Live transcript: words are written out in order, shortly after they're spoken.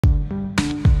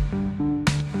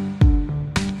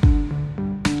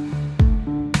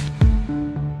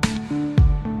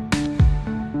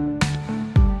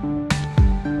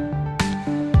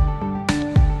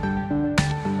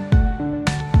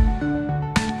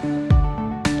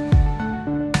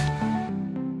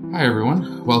Hi,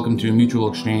 everyone. Welcome to Mutual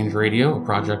Exchange Radio, a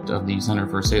project of the Center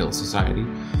for Sales Society.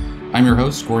 I'm your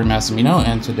host, Corey Massimino,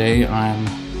 and today I'm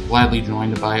gladly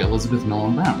joined by Elizabeth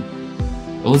Nolan Brown.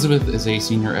 Elizabeth is a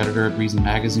senior editor at Reason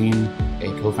Magazine,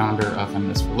 a co-founder of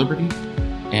Feminists for Liberty,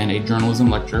 and a journalism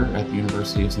lecturer at the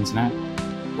University of Cincinnati.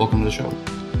 Welcome to the show.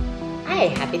 Hi,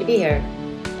 happy to be here.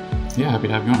 Yeah, happy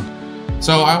to have you on.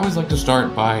 So I always like to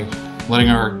start by letting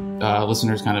our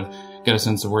listeners kind of get a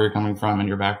sense of where you're coming from and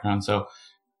your background. So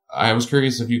I was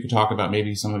curious if you could talk about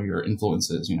maybe some of your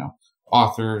influences,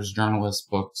 authors, journalists,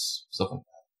 books, stuff like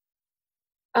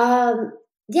that.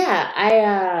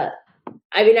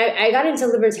 I got into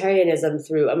libertarianism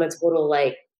through, I'm a total,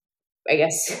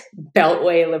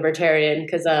 beltway libertarian,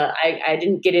 because I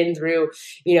didn't get in through,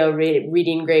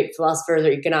 reading great philosophers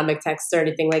or economic texts or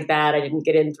anything like that. I didn't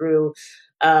get in through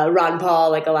Ron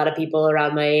Paul, like a lot of people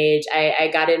around my age. I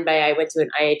went to an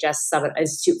IHS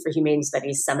Institute for Humane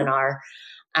Studies seminar,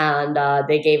 and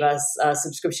they gave us a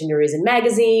subscription to Reason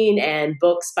Magazine and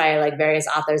books by various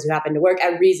authors who happened to work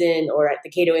at Reason or at the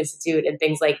Cato Institute and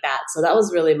things like that. So that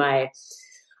was really my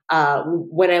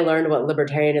when I learned what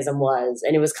libertarianism was.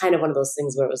 And it was kind of one of those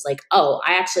things where it was like, oh,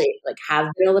 I actually have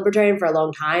been a libertarian for a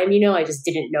long time. I just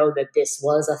didn't know that this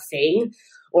was a thing,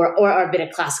 or I've been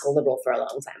a classical liberal for a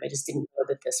long time. I just didn't know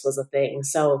that this was a thing.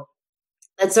 So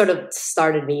that sort of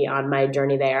started me on my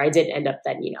journey there. I did end up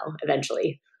then,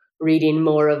 eventually reading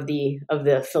more of the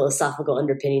philosophical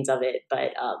underpinnings of it,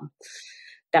 but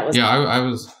that was I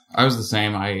was the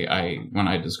same. I when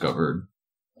I discovered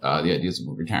the ideas of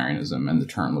libertarianism and the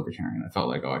term libertarian, I felt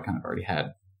like I kind of already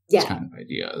had this kind of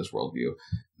idea, this worldview,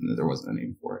 and that there wasn't a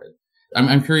name for it.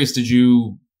 I'm curious. Did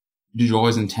you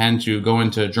always intend to go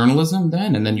into journalism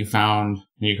then, and then you kind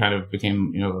of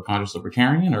became a conscious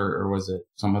libertarian, or was it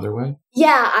some other way?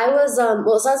 Yeah, I was. I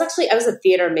was a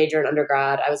theater major in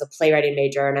undergrad. I was a playwriting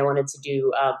major, and I wanted to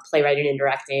do playwriting and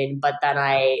directing. But then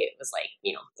I was like,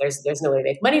 there's no way to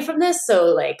make money from this,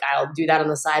 so I'll do that on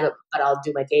the side, but I'll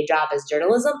do my day job as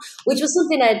journalism, which was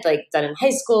something I'd done in high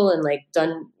school and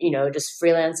done just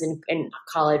freelance in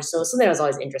college. So it was something I was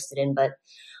always interested in, but.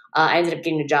 I ended up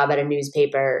getting a job at a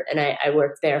newspaper, and I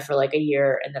worked there for a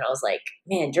year, and then I was like,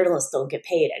 man, journalists don't get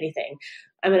paid anything.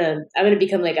 I'm gonna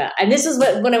become and this was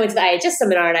when I went to the IHS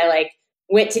seminar, and I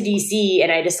went to DC,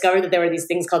 and I discovered that there were these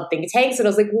things called think tanks, and I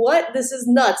was like, what? This is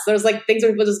nuts. There's things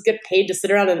where people just get paid to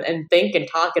sit around and think and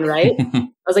talk and write. I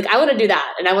was like, I want to do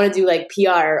that, and I want to do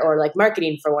PR or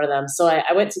marketing for one of them. So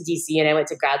I went to DC, and I went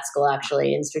to grad school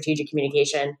actually in strategic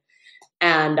communication.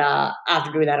 And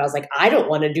after doing that, I was like, I don't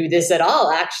want to do this at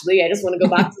all, actually. I just want to go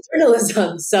back to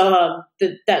journalism. So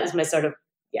that was my sort of,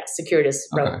 circuitous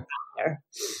road there.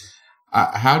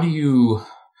 How do you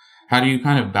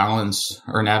kind of balance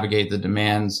or navigate the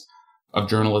demands of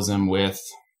journalism with,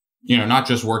 not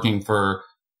just working for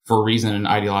Reason, an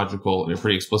a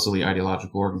pretty explicitly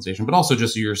ideological organization, but also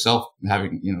just yourself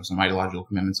having, some ideological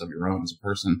commitments of your own as a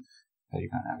person? How do you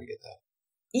kind of navigate that?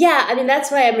 Yeah,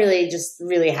 that's why I'm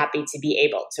really happy to be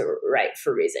able to write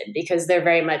for Reason, because they're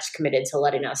very much committed to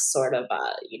letting us sort of,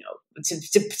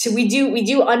 we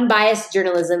do unbiased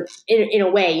journalism in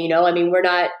a way,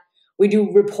 we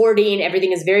do reporting.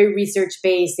 Everything is very research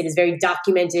based. It is very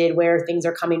documented where things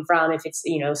are coming from, if it's,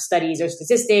 studies or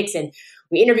statistics, and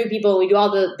we interview people. We do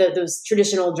all those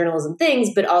traditional journalism things,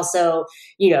 but also,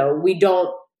 we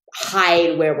don't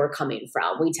hide where we're coming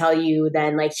from. We tell you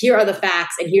then here are the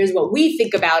facts, and here's what we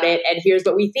think about it, and here's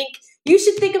what we think you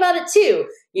should think about it too.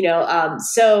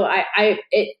 So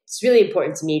it's really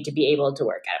important to me to be able to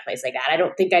work at a place like that. I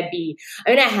don't think I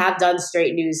have done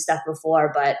straight news stuff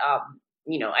before, but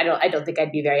I don't think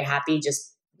I'd be very happy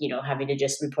just having to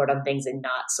just report on things and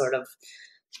not sort of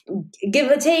give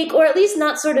a take, or at least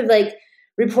not sort of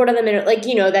report on them in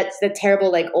that's the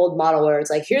terrible old model where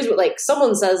it's here's what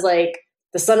someone says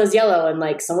the sun is yellow,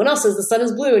 and someone else says the sun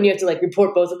is blue, and you have to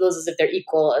report both of those as if they're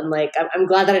equal. And I'm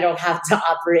glad that I don't have to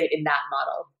operate in that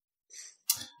model.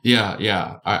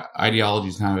 Yeah. Ideology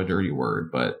is kind of a dirty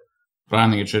word, but I don't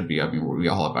think it should be. We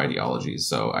all have ideologies,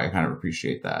 so I kind of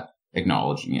appreciate that,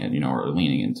 acknowledging it, or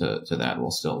leaning into that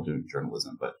while still doing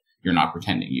journalism. But you're not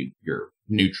pretending you're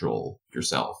neutral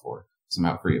yourself or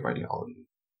somehow free of ideology.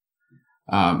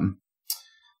 I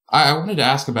wanted to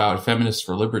ask about Feminists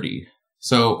for Liberty.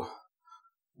 So,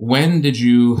 when did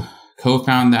you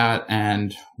co-found that,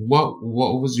 and what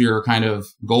was your kind of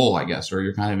goal, I guess, or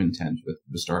your kind of intent with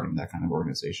starting that kind of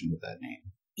organization with that name?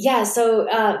 Yeah, so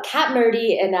Kat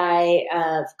Murdy and I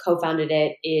co-founded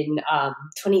it in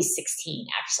 2016,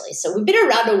 actually. So we've been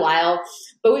around a while,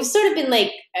 but we've sort of been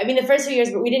the first few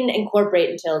years, but we didn't incorporate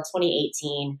until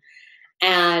 2018.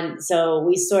 And so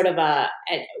we sort of,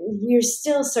 we're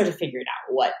still sort of figuring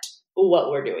out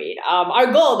what we're doing.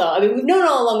 Our goal, though, I mean, we've known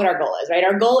all along what our goal is, right?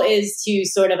 Our goal is to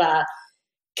sort of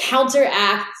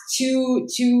counteract two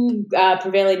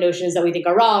prevailing notions that we think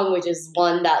are wrong, which is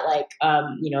one that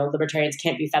libertarians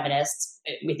can't be feminists.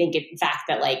 We think in fact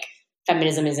that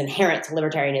feminism is inherent to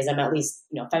libertarianism, at least,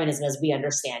 feminism as we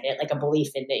understand it, like a belief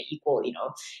in the equal,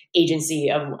 agency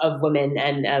of women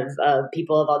and of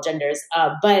people of all genders.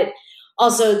 But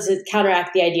also to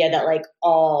counteract the idea that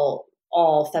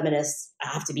all feminists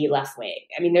have to be left wing.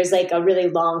 I mean, there's a really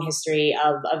long history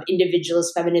of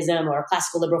individualist feminism or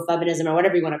classical liberal feminism or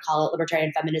whatever you want to call it,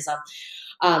 libertarian feminism,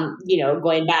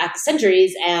 going back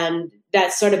centuries. And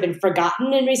that's sort of been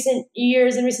forgotten in recent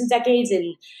years and recent decades.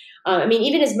 And I mean,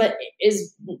 even as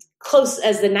close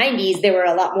as the 90s, there were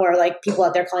a lot more people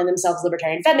out there calling themselves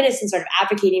libertarian feminists and sort of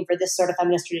advocating for this sort of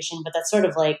feminist tradition, but that's sort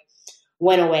of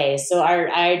went away. So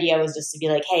our idea was just to be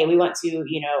hey, we want to,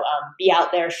 be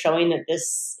out there showing that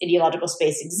this ideological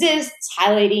space exists,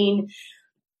 highlighting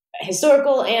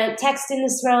historical and text in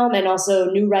this realm, and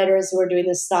also new writers who are doing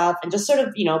this stuff, and just sort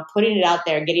of, putting it out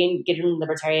there, getting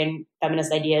libertarian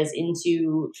feminist ideas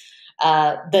into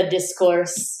the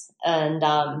discourse, and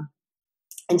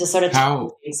just sort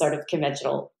of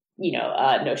conventional,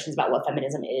 notions about what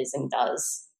feminism is and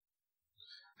does.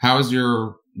 How is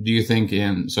do you think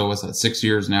what's that, 6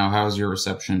 years now, how has your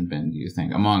reception been, do you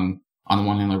think, among, on the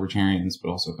one hand, libertarians, but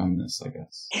also feminists, I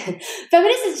guess?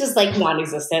 Feminists is just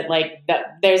non-existent.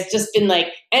 There's just been and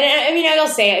I mean, I will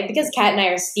say it, because Kat and I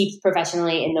are steeped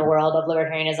professionally in the world of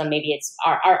libertarianism, maybe it's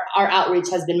our outreach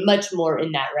has been much more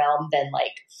in that realm than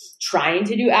trying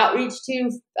to do outreach to,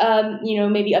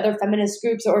 maybe other feminist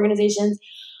groups or organizations.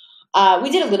 We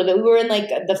did a little bit. We were in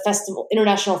the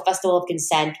International Festival of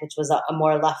Consent, which was a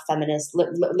more left feminist,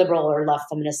 liberal or left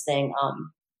feminist thing.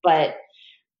 But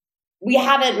we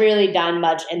haven't really done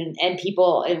much, and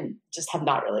people just have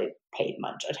not really paid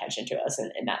much attention to us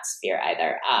in that sphere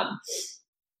either.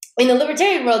 In the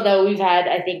libertarian world, though, we've had,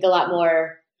 I think, a lot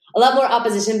more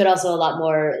opposition, but also a lot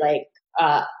more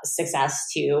success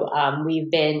too.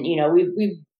 We've been,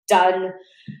 we've done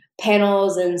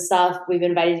panels and stuff. We've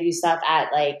been invited to do stuff at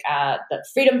the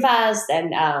Freedom Fest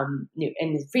and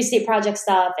the Free State Project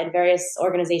stuff and various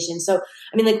organizations. So,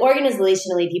 I mean,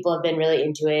 organizationally, people have been really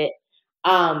into it.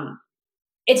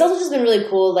 It's also just been really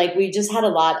cool. We just had a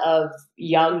lot of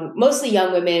mostly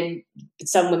young women,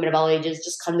 some women of all ages,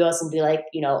 just come to us and be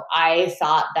I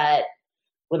thought that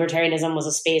libertarianism was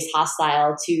a space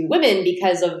hostile to women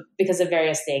because of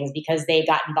various things, because they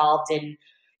got involved in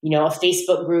a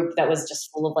Facebook group that was just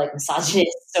full of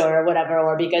misogynists or whatever,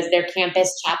 or because their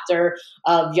campus chapter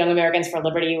of Young Americans for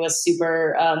Liberty was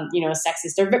super,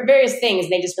 sexist, or various things.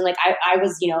 They just been I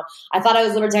was, I thought I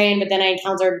was libertarian, but then I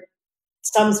encountered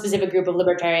some specific group of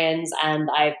libertarians, and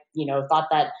I, thought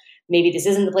that maybe this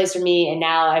isn't the place for me. And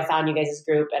now I found you guys'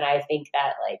 group, and I think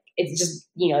that it's just,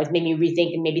 it's made me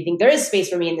rethink and maybe think there is space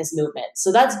for me in this movement.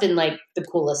 So that's been the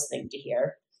coolest thing to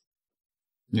hear.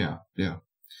 Yeah. Yeah.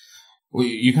 Well,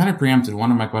 you kind of preempted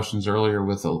one of my questions earlier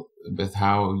with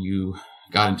how you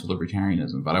got into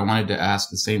libertarianism, but I wanted to ask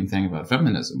the same thing about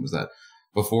feminism. Was that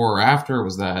before or after?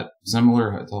 Was that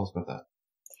similar? Tell us about that.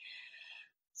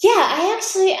 Yeah,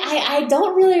 I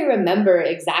don't really remember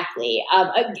exactly.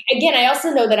 Again, I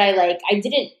also know that I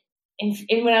didn't,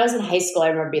 when I was in high school, I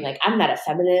remember being I'm not a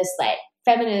feminist,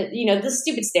 feminist, the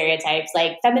stupid stereotypes,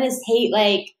 feminists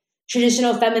hate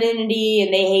traditional femininity,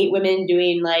 and they hate women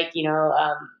doing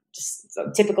just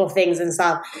typical things and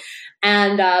stuff.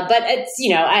 And, but it's,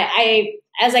 I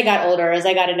as I got older, as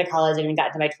I got into college and got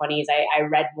into my 20s, I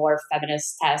read more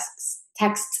feminist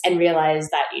texts and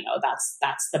realized that,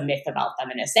 that's the myth about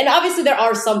feminists. And obviously there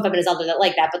are some feminists out there that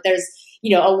like that, but there's,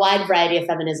 a wide variety of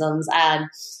feminisms. And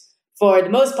for the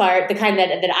most part, the kind that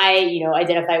I,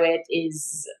 identify with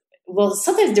is, well,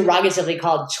 sometimes derogatively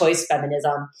called choice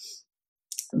feminism.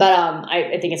 But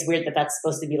I think it's weird that that's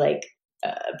supposed to be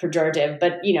pejorative,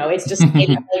 but it's just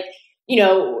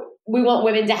we want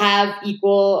women to have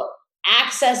equal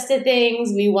access to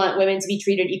things. We want women to be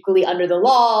treated equally under the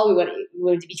law. We want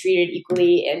women to be treated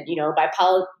equally and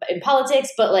in politics.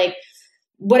 But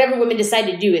whatever women decide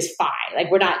to do is fine.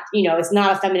 We're not, it's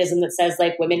not a feminism that says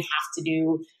women have to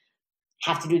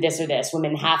do this or this.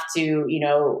 Women have to,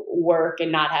 work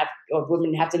and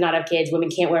women have to not have kids. Women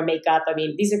can't wear makeup. I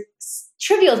mean, these are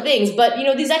trivial things, but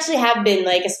these actually have been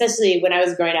especially when I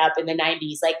was growing up in the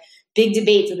 90s, big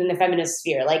debates within the feminist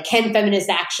sphere. Can feminists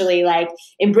actually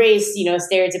embrace,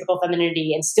 stereotypical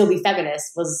femininity and still be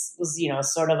feminist was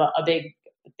sort of a big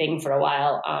thing for a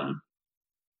while.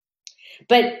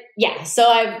 But yeah, so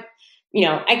I've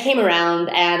I came around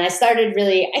and I started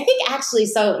really, I think actually,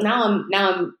 so now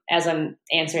I'm, as I'm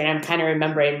answering, I'm kind of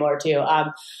remembering more too.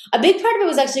 A big part of it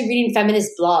was actually reading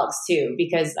feminist blogs too,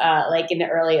 because, like in the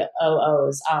early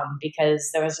OOs, because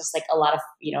there was just like a lot of,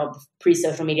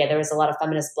 pre-social media, there was a lot of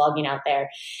feminist blogging out there.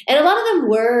 And a lot of them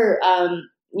were,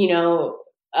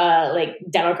 like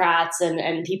Democrats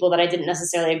and people that I didn't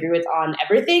necessarily agree with on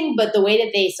everything, but the way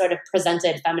that they sort of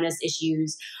presented feminist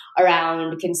issues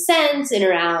around consent and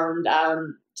around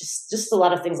just a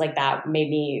lot of things like that made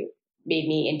me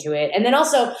into it. And then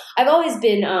also I've always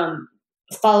been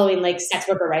following like sex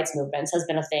worker rights movements has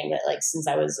been a thing that like since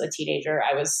I was a teenager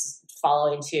I was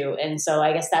following too. And so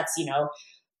I guess that's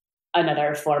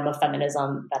another form of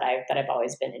feminism that I've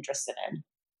always been interested in.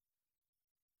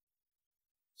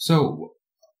 So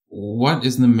what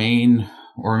is the main,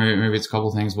 or maybe it's a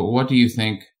couple things, but what do you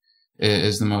think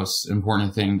is the most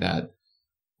important thing that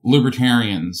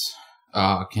libertarians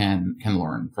can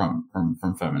learn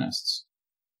from feminists?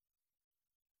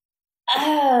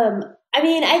 I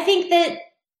mean, I think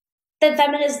that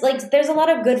feminists, like, there's a lot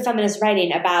of good feminist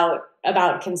writing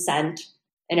about consent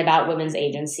and about women's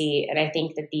agency, and I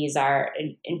think that these are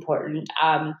important.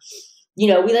 We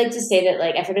like to say that,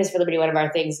 like, at Feminists for Liberty, one of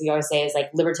our things we always say is,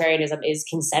 like, libertarianism is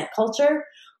consent culture,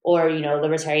 or,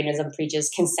 libertarianism preaches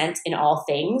consent in all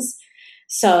things.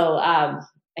 So,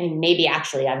 and maybe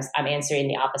actually I'm answering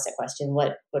the opposite question,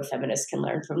 what feminists can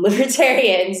learn from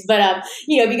libertarians. But,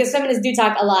 because feminists do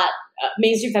talk a lot,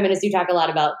 mainstream feminists do talk a lot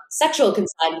about sexual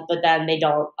consent, but then they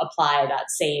don't apply that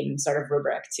same sort of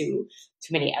rubric to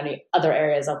many other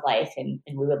areas of life. And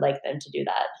we would like them to do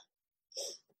that.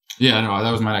 Yeah, no,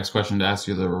 that was my next question, to ask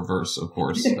you the reverse, of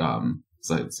course.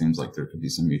 So it seems like there could be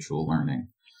some mutual learning.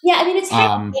 Yeah, I mean, it's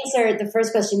hard to answer the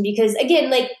first question because, again,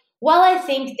 like, while I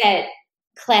think that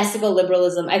classical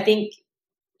liberalism, I think,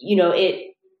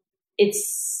 it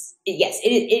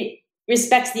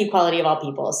respects the equality of all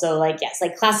people. So, like, yes,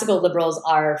 like classical liberals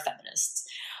are feminists.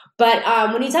 But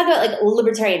when you talk about like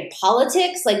libertarian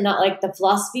politics, like not like the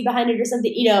philosophy behind it or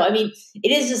something, I mean,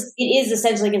 it is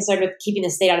essentially concerned with keeping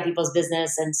the state out of people's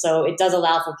business. And so it does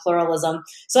allow for pluralism.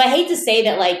 So I hate to say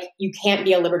that, like, you can't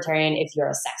be a libertarian if you're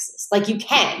a sexist. Like, you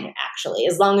can, actually,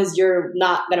 as long as you're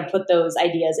not going to put those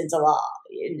ideas into law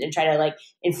and try to like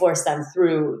enforce them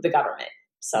through the government.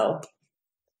 So.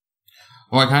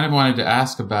 Well, I kind of wanted to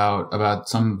ask about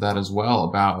some of that as well,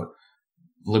 about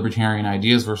libertarian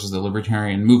ideas versus the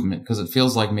libertarian movement, because it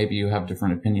feels like maybe you have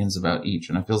different opinions about each,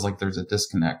 and it feels like there's a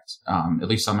disconnect, at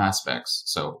least some aspects.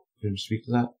 So could you speak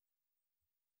to that?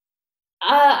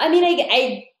 I mean,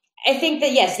 I think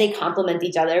that, yes, they complement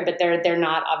each other, but they're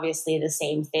not obviously the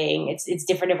same thing. It's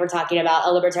different if we're talking about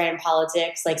a libertarian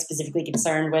politics, like specifically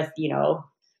concerned with,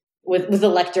 with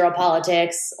electoral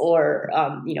politics or,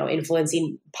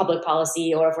 influencing public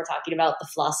policy, or if we're talking about the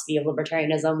philosophy of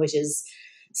libertarianism, which is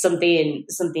something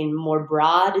more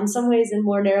broad in some ways and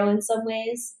more narrow in some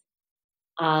ways.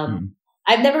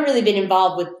 I've never really been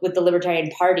involved with the Libertarian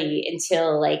Party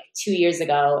until like 2 years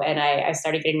ago, and I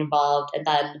started getting involved, and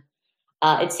then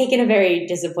it's taken a very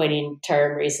disappointing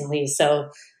turn recently. So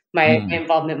my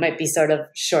involvement might be sort of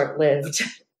short-lived.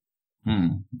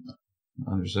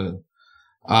 Understood.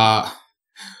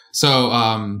 So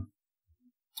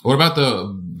what about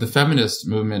the feminist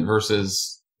movement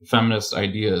versus feminist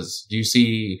ideas? Do you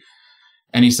see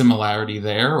any similarity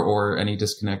there, or any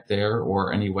disconnect there,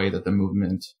 or any way that the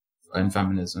movement and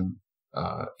feminism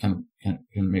can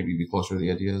maybe be closer to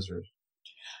the ideas? Or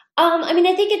I mean,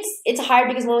 I think it's hard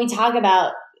because when we talk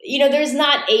about, there's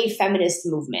not a feminist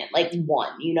movement, like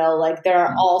one, like there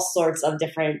are all sorts of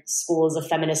different schools of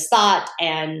feminist thought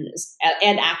and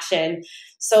action.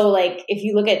 So, like, if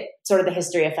you look at sort of the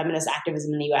history of feminist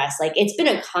activism in the U.S., like, it's been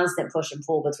a constant push and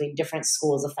pull between different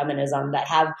schools of feminism that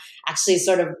have actually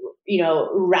sort of,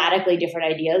 radically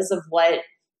different ideas of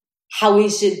how we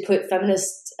should put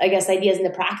feminist, I guess, ideas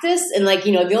into practice. And, like,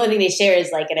 the only thing they share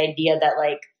is, like, an idea that,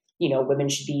 like, women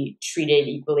should be treated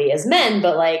equally as men.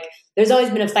 But, like, there's always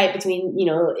been a fight between,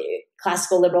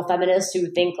 classical liberal feminists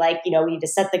who think, like, we need to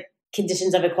set the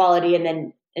conditions of equality and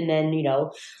then,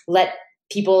 let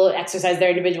people exercise their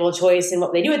individual choice and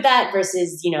what they do with that,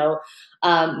 versus,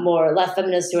 more left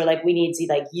feminists who are like, we need to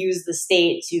like use the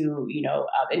state to,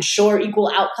 ensure equal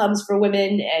outcomes for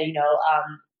women. And,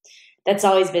 that's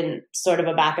always been sort of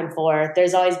a back and forth.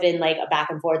 There's always been like a back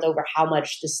and forth over how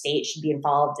much the state should be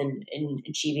involved in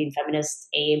achieving feminist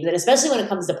aims. And especially when it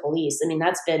comes to police. I mean,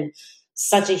 that's been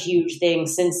such a huge thing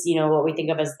since, what we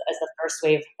think of as the first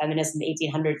wave feminists in the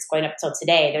 1800s going up till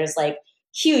today. There's like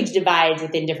huge divides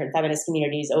within different feminist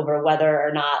communities over whether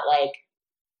or not, like,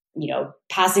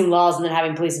 passing laws and then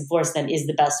having police enforce them is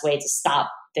the best way to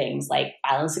stop things like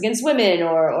violence against women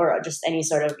or just any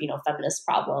sort of, feminist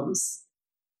problems.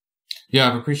 Yeah,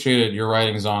 I've appreciated your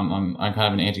writings on kind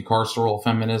of an anti-carceral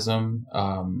feminism.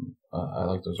 I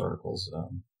like those articles.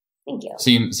 Thank you.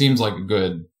 Seems like a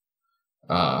good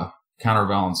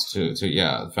counterbalance to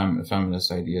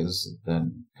feminist ideas,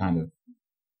 then kind of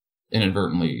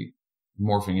inadvertently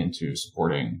morphing into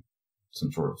supporting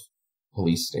some sort of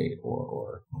police state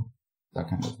or that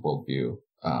kind of worldview.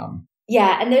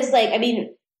 Yeah, and there's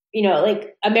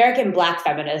American Black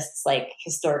feminists,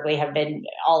 historically have been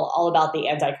all about the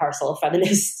anti-carceral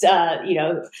feminist,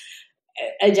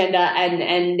 agenda,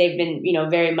 and they've been,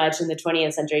 very much in the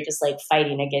 20th century just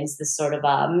fighting against this sort of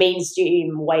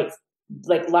mainstream white,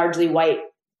 largely white,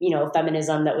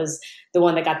 feminism that was the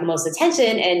one that got the most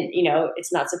attention. And,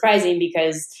 it's not surprising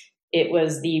because it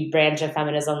was the branch of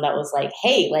feminism that was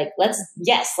hey,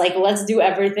 let's do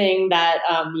everything that,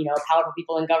 powerful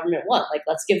people in government want.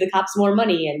 Let's give the cops more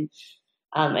money. And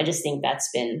I just think that's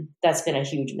been a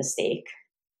huge mistake.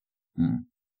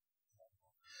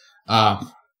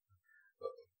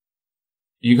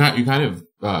 You kind of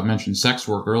mentioned sex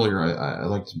work earlier. I'd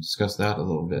like to discuss that a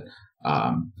little bit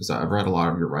because I've read a lot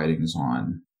of your writings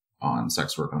on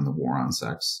sex work, on the war on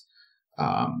sex.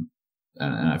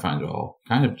 And I find it all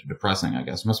kind of depressing, I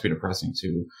guess. It must be depressing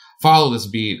to follow this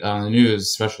beat on the news,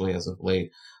 especially as of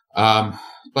late. But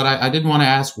I did want to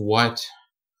ask, what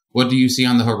do you see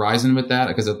on the horizon with that?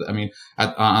 Because,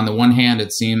 on the one hand,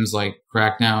 it seems like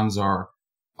crackdowns are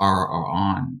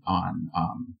on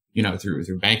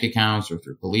through bank accounts or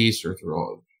through police or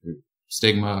through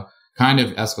stigma kind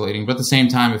of escalating. But at the same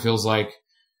time, it feels like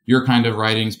your kind of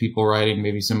writings, people writing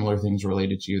maybe similar things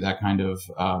related to you, that kind of,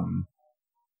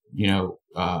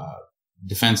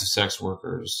 defense of sex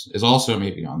workers is also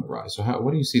maybe on the rise. So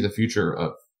what do you see the future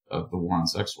of the war on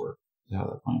sex work? How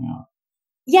that playing out?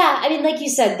 Yeah, like you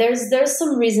said, there's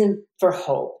some reason for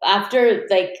hope after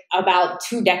about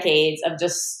 2 decades of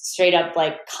just straight up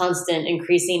constant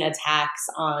increasing attacks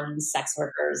on sex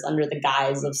workers under the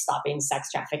guise of stopping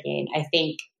sex trafficking. I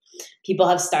think people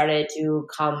have started to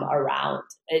come around.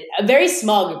 A very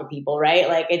small group of people,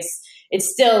 right?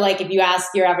 It's still if you ask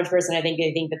your average person, I think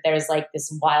they think that there's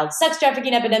this wild sex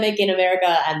trafficking epidemic in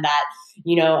America, and that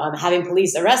having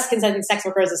police arrest consenting sex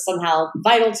workers is somehow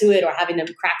vital to it, or having them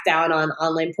crack down on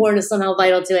online porn is somehow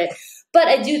vital to it. But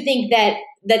I do think that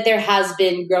there has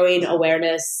been growing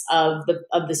awareness of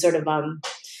the sort of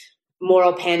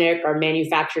moral panic or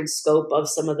manufactured scope of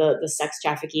some of the sex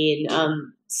trafficking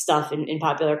stuff in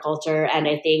popular culture. And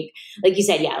I think, like you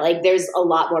said, there's a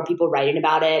lot more people writing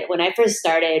about it. When I first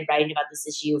started writing about this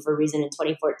issue for Reason in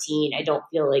 2014, I don't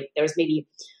feel like there was maybe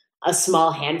a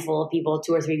small handful of people,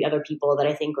 2 or 3 other people that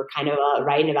I think were kind of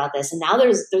writing about this. And now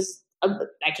there's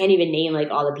I can't even name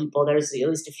all the people. There's at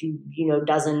least a few,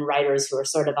 dozen writers who are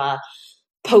sort of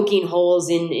poking holes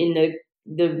in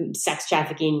the sex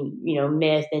trafficking,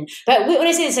 myth. But when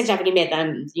I say the sex trafficking myth,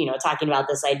 I'm, talking about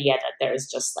this idea that there's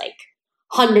just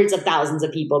hundreds of thousands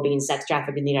of people being sex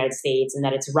trafficked in the United States, and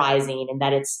that it's rising, and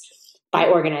that it's by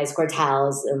organized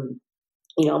cartels.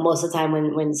 Most of the time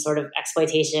when sort of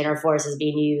exploitation or force is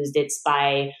being used, it's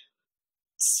by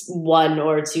 1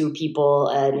 or 2 people,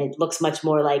 and it looks much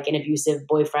more like an abusive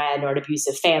boyfriend or an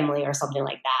abusive family or something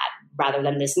like that, rather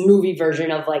than this movie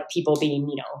version of people being,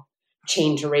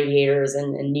 chained to radiators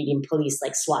and needing police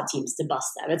SWAT teams to bust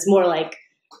them. It's more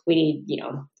we need,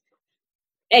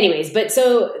 anyways. But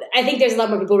so I think there's a lot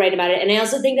more people writing about it. And I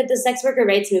also think that the sex worker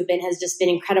rights movement has just been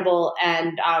incredible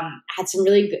and had some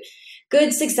really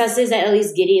good successes at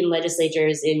least getting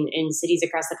legislatures in cities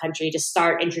across the country to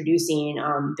start introducing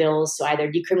bills to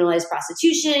either decriminalize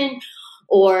prostitution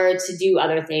or to do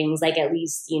other things, at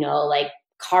least,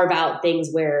 carve out things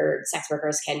where sex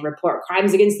workers can report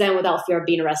crimes against them without fear of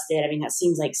being arrested. That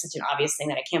seems like such an obvious thing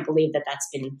that I can't believe that that's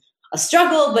been a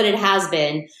struggle, but it has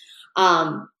been.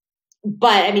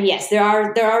 But yes, there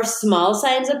are small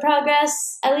signs of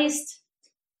progress, at least.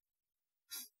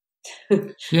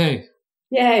 Yay.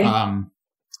 Yay.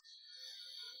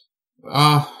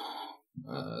 I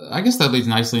guess that leads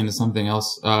nicely into something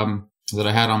else that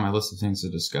I had on my list of things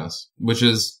to discuss, which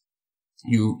is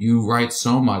you write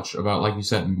so much about, like you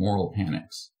said, moral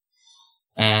panics.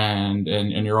 And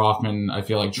you're often, I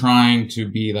feel like, trying to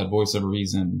be that voice of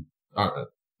reason,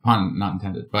 pun not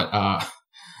intended, but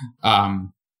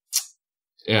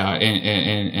yeah,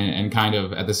 and kind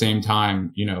of at the same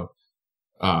time,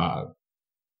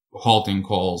 halting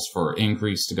calls for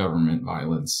increased government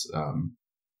violence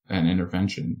and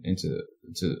intervention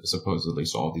to supposedly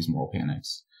solve these moral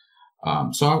panics.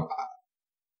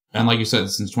 And like you said,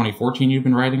 since 2014, you've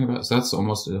been writing about, so that's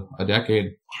almost a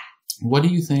decade. What do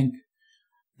you think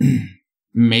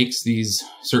makes these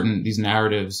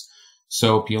narratives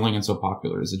so appealing and so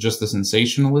popular? Is it just the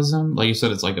sensationalism? Like you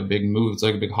said, it's like a big movie. It's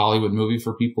like a big Hollywood movie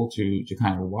for people to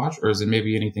kind of watch, or is it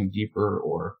maybe anything deeper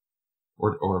or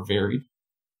varied?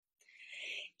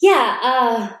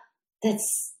 Yeah,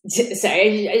 that's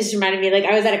sorry. It just reminded me. Like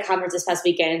I was at a conference this past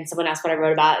weekend, and someone asked what I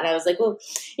wrote about, and I was like, "Well,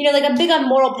 like I'm big on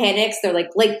moral panics. They're like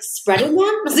spreading them."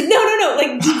 I was like, "No,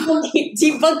 like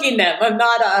debunking them. I'm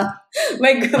not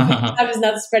my job is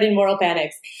not spreading moral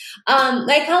panics."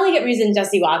 My colleague at Reason,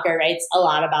 Jesse Walker, writes a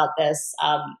lot about this.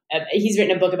 He's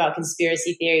written a book about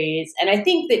conspiracy theories, and I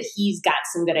think that he's got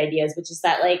some good ideas, which is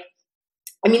that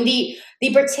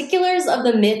the particulars of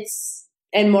the myths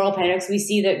and moral panics we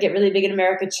see that get really big in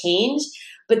America change,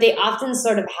 but they often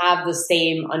sort of have the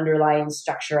same underlying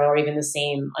structure or even the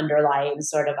same underlying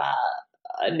sort of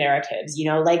narratives,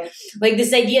 like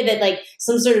this idea that like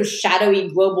some sort of shadowy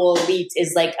global elite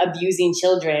is like abusing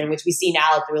children, which we see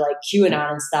now through like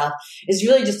QAnon and stuff, is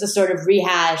really just a sort of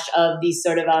rehash of these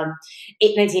sort of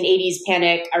 1980s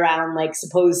panic around like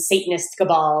supposed Satanist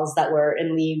cabals that were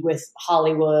in league with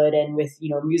Hollywood and with,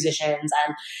 musicians.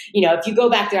 And, if you go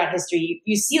back throughout history,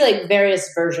 you see like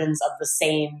various versions of the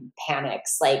same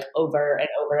panics like over and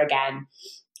over again.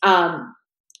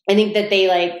 I think that they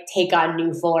like take on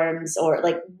new forms or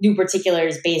like new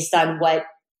particulars based on what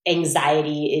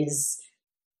anxieties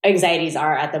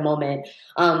are at the moment.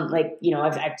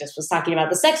 I just was talking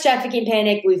about the sex trafficking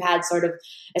panic we've had sort of,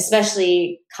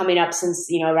 especially coming up since,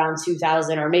 around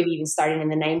 2000 or maybe even starting in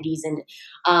the 90s. And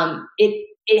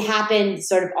it happened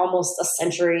sort of almost a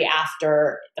century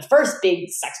after the first big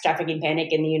sex trafficking panic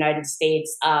in the United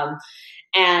States.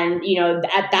 And,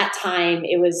 at that time,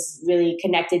 it was really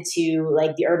connected to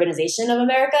like the urbanization of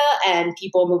America and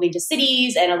people moving to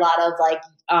cities and a lot of like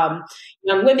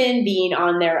young women being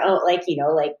on their own, like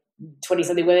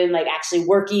 20-something women, like actually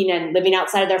working and living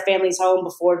outside of their family's home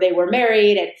before they were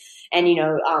married. And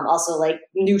also like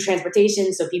new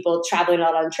transportation. So people traveling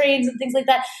out on trains and things like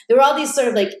that. There were all these sort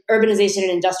of like urbanization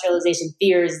and industrialization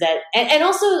fears that, and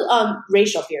also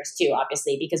racial fears too,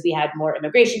 obviously, because we had more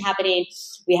immigration happening.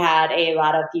 We had a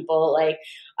lot of people like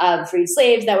freed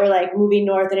slaves that were like moving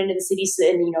north and into the cities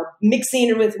and,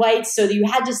 mixing with whites. So you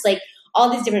had just like all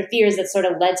these different fears that sort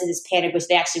of led to this panic, which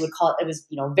they actually would call it was,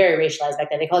 very racialized back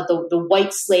then. They call it the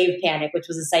white slave panic, which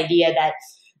was this idea that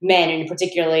men, and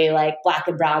particularly like Black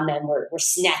and brown men, were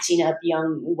snatching up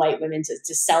young white women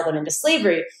to sell them into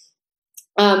slavery.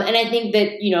 And I think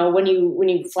that, when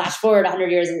you flash forward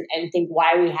 100 years and think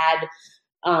why we had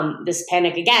this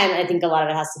panic again, I think a lot of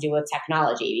it has to do with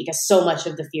technology, because so much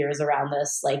of the fears around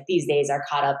this, like these days, are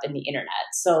caught up in the internet.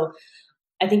 So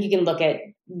I think you can look at,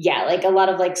 like a lot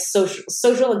of like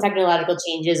social and technological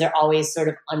changes are always sort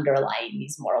of underlying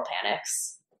these moral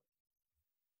panics.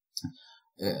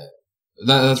 Yeah.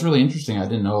 That's really interesting. I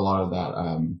didn't know a lot of that.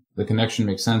 The connection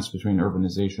makes sense between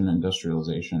urbanization and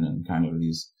industrialization and kind of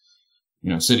these,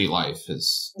 city life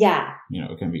is,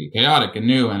 it can be chaotic and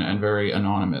new and very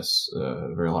anonymous.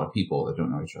 Very a lot of people that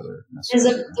don't know each other. There's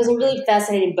a really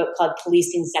fascinating book called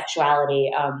Policing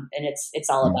Sexuality. And it's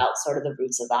all about sort of the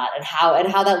roots of that and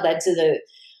how that led to the,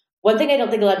 one thing I don't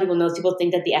think a lot of people know is people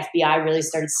think that the FBI really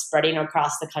started spreading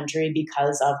across the country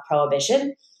because of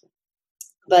prohibition.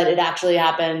 But it actually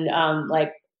happened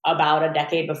like about a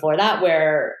decade before that,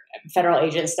 where federal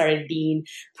agents started being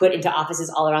put into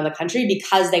offices all around the country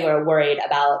because they were worried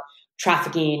about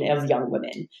trafficking of young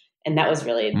women. And that was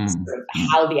really sort of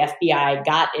how the FBI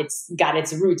got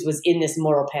its roots, was in this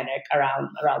moral panic around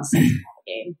sex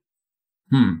trafficking.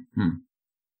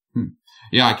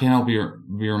 Yeah, I can't help be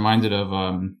reminded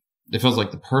of it feels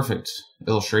like the perfect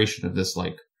illustration of this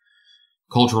like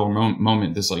cultural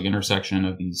moment, this like intersection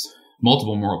of these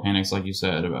multiple moral panics, like you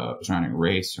said, about surrounding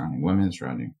race, surrounding women,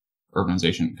 surrounding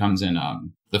urbanization, comes in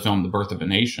the film The Birth of a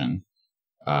Nation,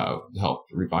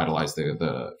 helped revitalize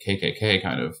the KKK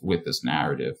kind of with this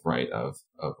narrative, right, of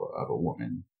a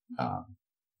woman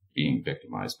being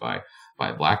victimized by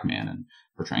a black man and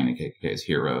portraying the KKK as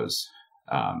heroes.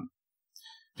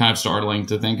 Kind of startling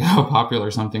to think how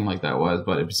popular something like that was,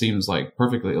 but it seems like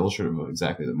perfectly illustrative of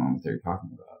exactly the moment that you're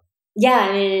talking about. Yeah,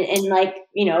 I mean, and like,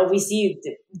 we see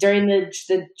during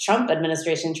the Trump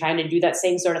administration trying to do that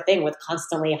same sort of thing with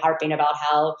constantly harping about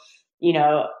how,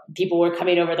 people were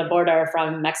coming over the border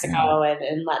from Mexico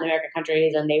and Latin American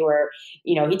countries, and they were,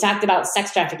 he talked about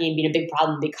sex trafficking being a big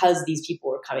problem because these people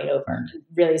were coming over, and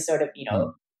really sort of,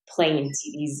 playing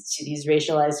to these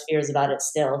racialized fears about it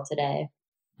still today.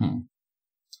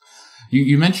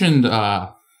 You mentioned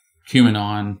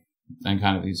QAnon and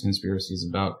kind of these conspiracies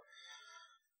about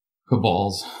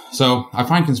cabals. So I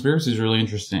find conspiracies really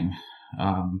interesting. I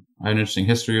have an interesting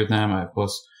history with them. I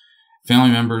post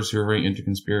family members who are very into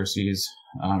conspiracies.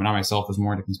 And I myself was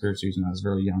more into conspiracies when I was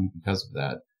very young because of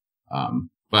that.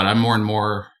 But I'm more and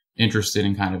more interested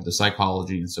in kind of the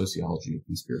psychology and sociology of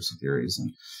conspiracy theories.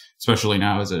 And especially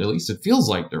now, as at least it feels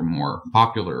like they're more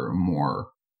popular or more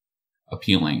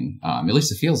appealing. At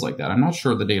least it feels like that. I'm not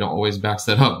sure the data always backs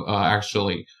that up,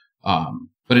 actually.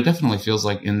 But it definitely feels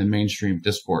like in the mainstream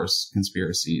discourse,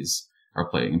 conspiracies are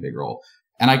playing a big role.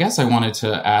 And I guess I wanted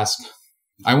to ask,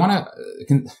 I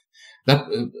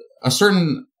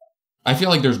feel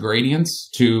like there's gradients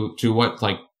to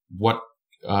what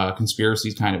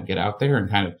conspiracies kind of get out there and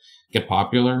kind of get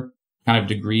popular, kind of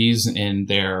degrees in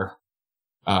their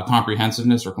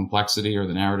comprehensiveness or complexity or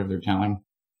the narrative they're telling.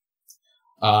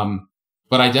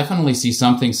 But I definitely see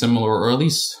something similar, or at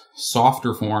least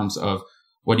softer forms of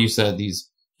what you said, these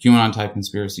QAnon type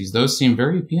conspiracies. Those seem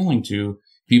very appealing to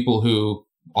people who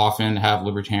often have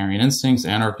libertarian instincts,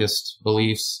 anarchist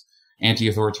beliefs,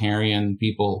 anti-authoritarian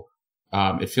people.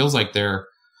 It feels like they're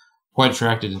quite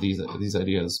attracted to these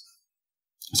ideas.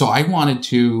 So I wanted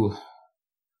to,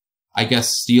 I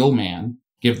guess, steelman,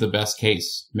 give the best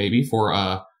case maybe for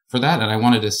that. And I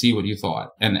wanted to see what you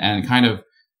thought and kind of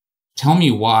tell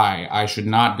me why I should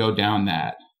not go down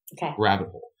that rabbit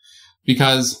hole.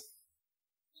 Because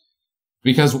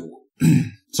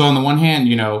so on the one hand,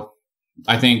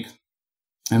 I think,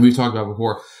 and we've talked about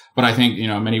before, but I think,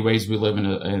 in many ways we live in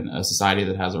a society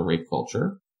that has a rape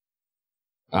culture.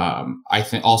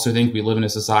 I also think we live in a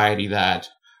society that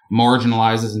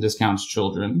marginalizes and discounts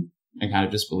children and kind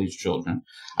of disbelieves children.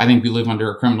 I think we live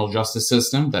under a criminal justice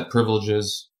system that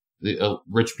privileges the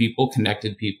rich people,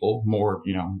 connected people more,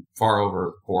 far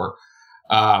over the poor.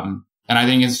 And I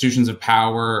think institutions of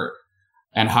power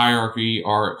and hierarchy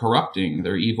are corrupting.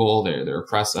 They're evil. They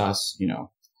oppress us,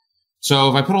 So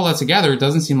if I put all that together, it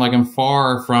doesn't seem like I'm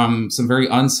far from some very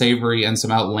unsavory and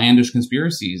some outlandish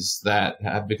conspiracies that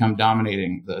have become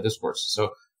dominating the discourse.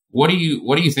 So what do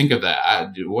you think of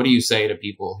that? What do you say to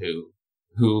people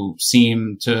who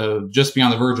seem to just be on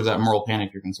the verge of that moral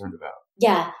panic you're concerned about?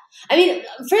 Yeah. I mean,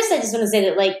 first I just want to say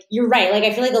that, you're right.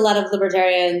 I feel like a lot of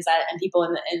libertarians and people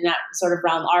in that sort of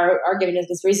realm are giving us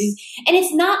conspiracies. And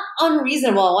it's not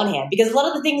unreasonable on one hand, because a lot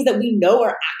of the things that we know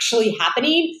are actually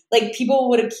happening, people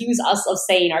would accuse us of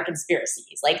saying are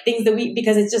conspiracies, things that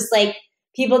because it's just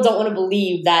people don't want to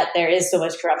believe that there is so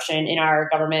much corruption in our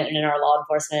government and in our law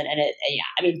enforcement.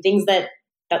 And things that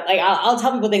I'll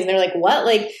tell people things and they're like, what?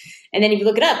 And then if you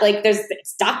look it up,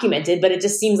 it's documented, but it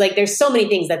just seems like there's so many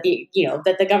things that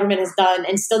that the government has done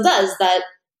and still does that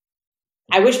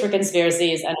I wish were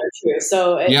conspiracies and are true.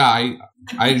 So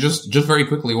I just very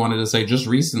quickly wanted to say, just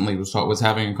recently was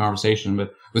having a conversation with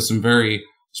some very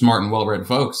smart and well-read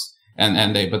folks.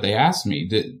 And they asked me,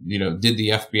 did the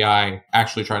FBI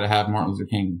actually try to have Martin Luther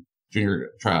King Jr.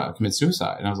 commit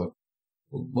suicide? And I was like,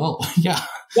 well, yeah.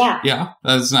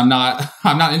 I'm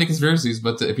not into conspiracies,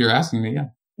 but if you're asking me, yeah.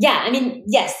 Yeah,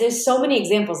 yes, there's so many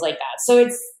examples like that. So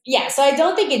so I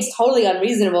don't think it's totally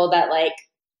unreasonable that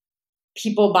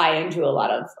people buy into a lot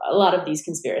of these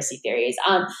conspiracy theories.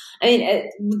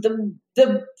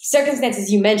 The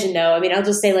circumstances you mentioned, though, I'll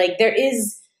just say there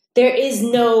is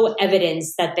no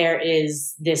evidence that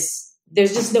there's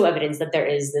just no evidence that there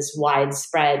is this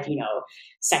widespread,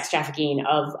 sex trafficking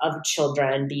of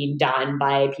children being done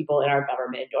by people in our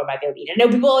government or by the elite. I know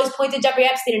people always point to Jeffrey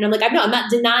Epstein, and I'm like, I'm not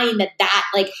denying that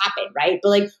happened, right?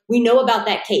 But we know about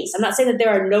that case. I'm not saying that there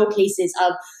are no cases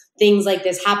of things like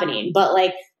this happening, but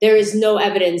there is no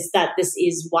evidence that this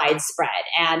is widespread.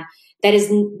 And that is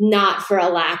not for a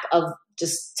lack of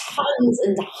just tons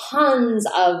and tons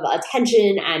of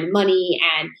attention and money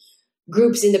and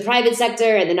groups in the private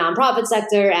sector and the nonprofit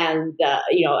sector and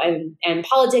and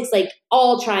politics,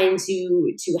 all trying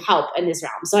to help in this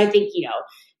realm. So I think,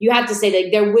 you have to say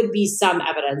there would be some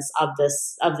evidence of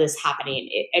this happening.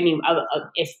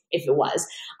 If it was,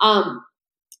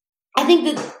 I think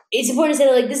that it's important to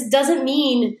say that this doesn't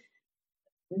mean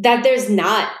that there's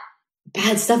not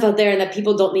bad stuff out there and that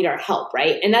people don't need our help,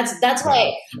 right? And that's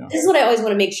why this is what I always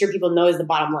want to make sure people know is the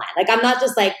bottom line. I'm not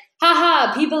just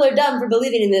haha, people are dumb for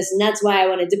believing in this, and that's why I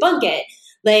want to debunk it.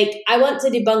 I want to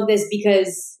debunk this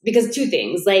because two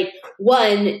things.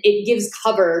 One, it gives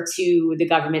cover to the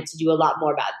government to do a lot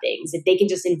more bad things. If they can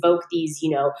just invoke these,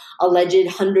 alleged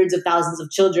hundreds of thousands of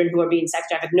children who are being sex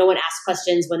trafficked, no one asks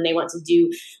questions when they want to do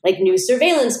new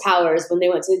surveillance powers, when they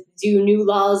want to do new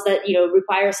laws that,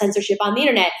 require censorship on the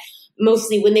internet.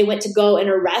 Mostly when they went to go and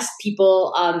arrest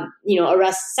people,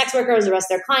 arrest sex workers, arrest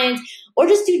their clients, or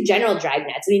just do general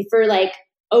dragnets. For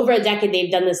over a decade,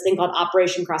 they've done this thing called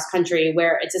Operation Cross Country,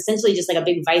 where it's essentially just like a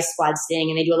big vice squad sting,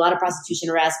 and they do a lot of prostitution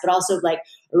arrests, but also like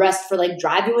arrests for like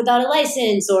driving without a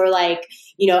license, or like,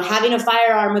 you know, having a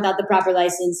firearm without the proper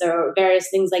license, or various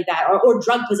things like that, or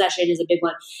drug possession is a big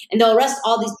one. And they'll arrest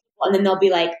all these people, and then they'll be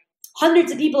like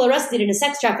hundreds of people arrested in a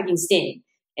sex trafficking sting.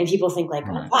 And people think like,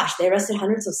 oh gosh, they arrested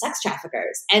hundreds of sex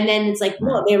traffickers. And then it's like,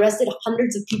 no, they arrested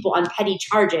hundreds of people on petty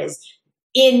charges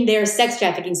in their sex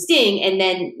trafficking sting. And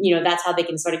then, you know, that's how they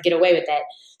can sort of get away with it.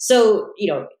 So,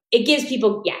 you know, it gives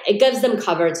people, it gives them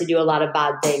cover to do a lot of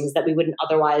bad things that we wouldn't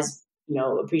otherwise, you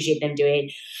know, appreciate them doing.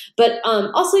 But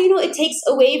also, you know, it takes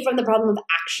away from the problem of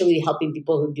actually helping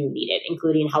people who do need it,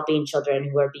 including helping children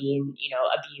who are being, you know,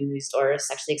 abused or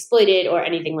sexually exploited or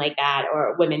anything like that,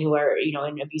 or women who are, you know,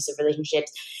 in abusive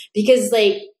relationships. Because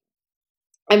like,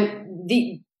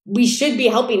 we should be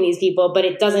helping these people, but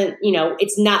it doesn't, you know,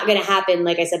 it's not going to happen,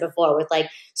 like I said before, with like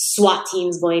SWAT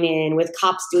teams going in, with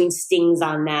cops doing stings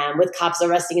on them, with cops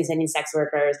arresting and sending sex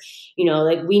workers. You know,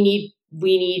 like we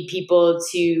need people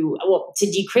to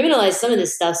decriminalize some of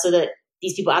this stuff so that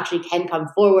these people actually can come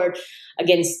forward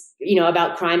against, you know,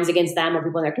 about crimes against them or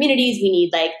people in their communities. We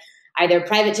need like either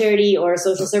private charity or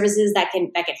social services that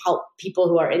can help people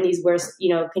who are in these worst,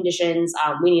 you know, conditions.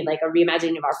 We need like a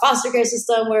reimagining of our foster care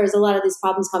system, where a lot of these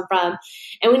problems come from.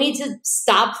 And we need to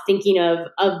stop thinking of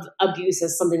abuse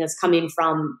as something that's coming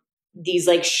from these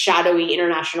like shadowy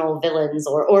international villains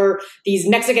or these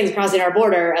Mexicans crossing our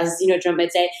border, as, you know, Trump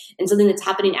might say, and something that's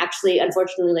happening actually,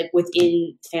 unfortunately, like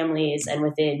within families and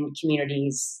within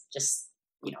communities, just,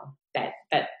 you know, that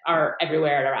are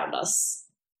everywhere around us.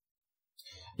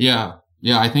 Yeah.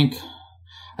 I think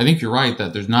you're right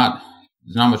that there's not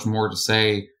much more to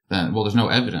say than, well, there's no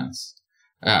evidence.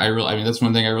 I mean, that's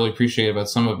one thing I really appreciate about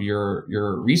some of your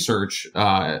research,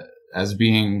 as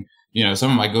being, you know,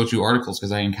 some of my go-to articles,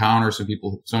 because I encounter so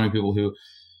many people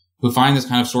who find this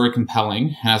kind of story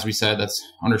compelling. And as we said, that's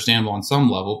understandable on some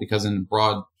level, because in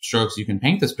broad strokes, you can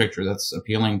paint this picture that's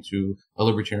appealing to a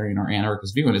libertarian or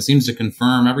anarchist view. And it seems to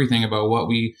confirm everything about what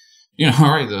we, you know,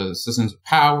 all right, the systems of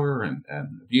power and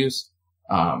abuse.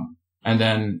 And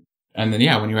then,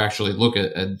 yeah, when you actually look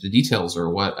at the details or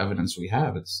what evidence we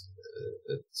have, it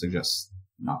suggests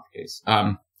not the case.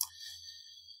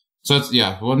 So it's,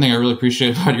 one thing I really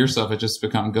appreciate about your stuff, it just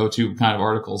become go-to kind of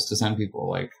articles to send people,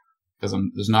 like, because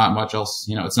there's not much else,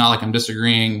 you know, it's not like I'm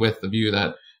disagreeing with the view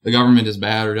that the government is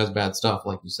bad or does bad stuff,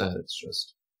 like you said. It's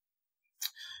just,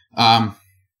 I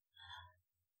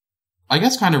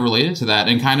guess kind of related to that,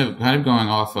 and kind of going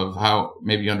off of how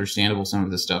maybe understandable some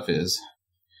of this stuff is.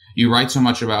 You write so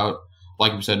much about,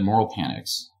 like you said, moral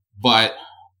panics, but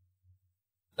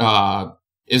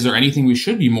is there anything we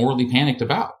should be morally panicked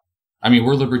about? I mean,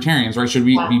 we're libertarians, right? Should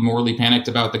we be morally panicked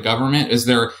about the government? Is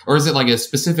it like a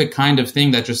specific kind of thing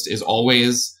that just is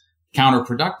always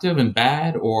counterproductive and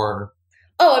bad, or?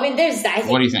 Oh, I mean,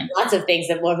 what do you think? Lots of things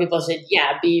that more people should,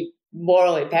 be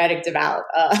morally panicked about.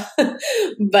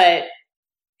 But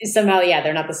somehow,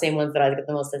 they're not the same ones that I get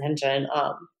the most attention.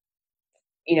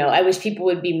 You know, I wish people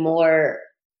would be more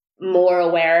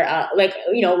aware, like,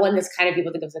 you know, one that's kind of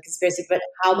people think of the conspiracy, but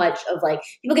how much of like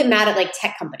people get mad at like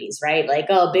tech companies, right? Like,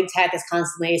 oh, big tech is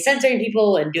constantly censoring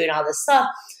people and doing all this stuff,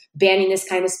 banning this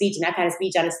kind of speech and that kind of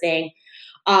speech on its thing.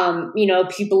 You know,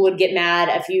 people would get mad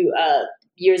a few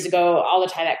years ago all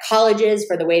the time at colleges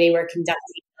for the way they were conducting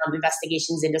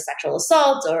investigations into sexual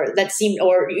assault, or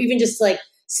even just like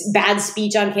bad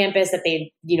speech on campus that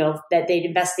they'd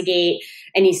investigate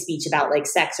any speech about like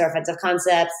sex or offensive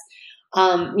concepts.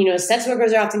 You know, sex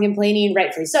workers are often complaining,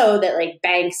 rightfully so, that like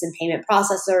banks and payment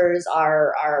processors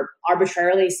are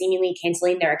arbitrarily seemingly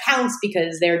canceling their accounts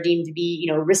because they're deemed to be,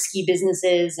 you know, risky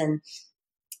businesses. And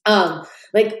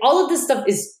like all of this stuff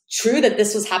is true, that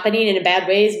this was happening in bad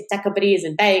ways with tech companies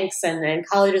and banks and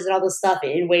colleges and all this stuff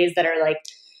in ways that are like,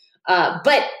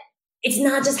 but it's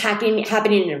not just happening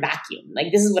in a vacuum.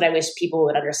 Like, this is what I wish people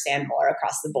would understand more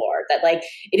across the board, that like,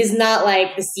 it is not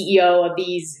like the CEO of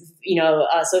these, you know,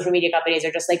 social media companies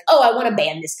are just like, oh, I want to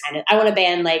ban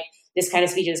like this kind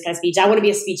of speech or this kind of speech. I want to be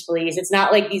a speech police. It's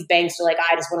not like these banks are like,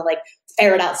 I just want to like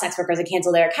ferret out sex workers and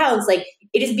cancel their accounts. Like,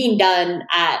 it is being done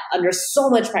under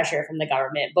so much pressure from the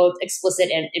government, both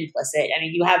explicit and implicit. I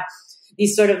mean, you have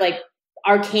these sort of like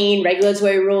arcane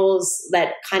regulatory rules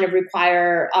that kind of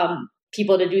require,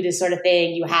 people to do this sort of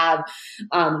thing. You have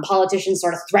politicians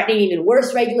sort of threatening even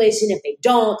worse regulation if they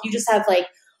don't. You just have like,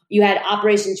 you had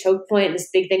Operation Choke Point, this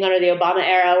big thing under the Obama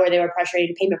era where they were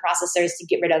pressuring payment processors to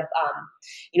get rid of,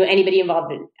 you know, anybody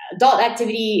involved in adult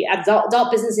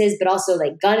businesses, but also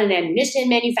like gun and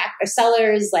ammunition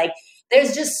sellers. Like,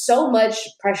 there's just so much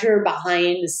pressure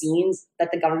behind the scenes that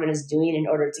the government is doing in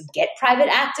order to get private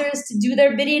actors to do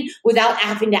their bidding without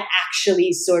having to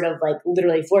actually sort of like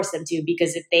literally force them to,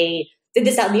 because if they did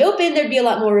this out in the open, there'd be a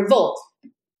lot more revolt.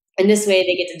 And this way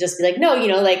they get to just be like, no,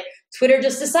 like Twitter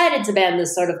just decided to ban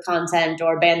this sort of content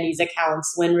or ban these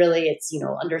accounts, when really it's,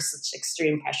 under such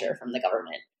extreme pressure from the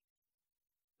government.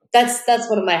 That's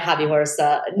one of my hobby horse,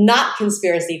 not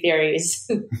conspiracy theories.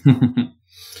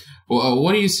 Well,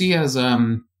 what do you see as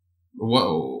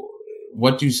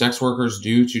what do sex workers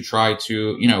do to try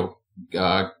to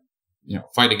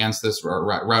fight against this or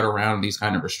route around these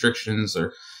kind of restrictions?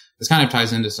 Or this kind of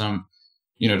ties into some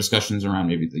discussions around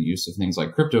maybe the use of things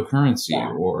like cryptocurrency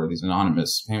or these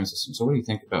anonymous payment systems. So what do you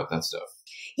think about that stuff?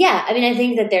 Yeah, I mean, I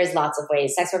think that there's lots of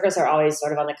ways. Sex workers are always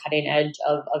sort of on the cutting edge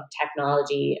of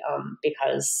technology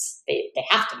because they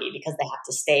have to be, because they have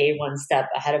to stay one step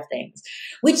ahead of things,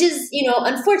 which is,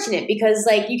 unfortunate, because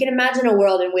like you can imagine a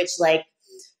world in which like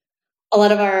a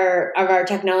lot of our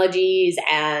technologies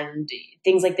and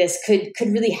things like this could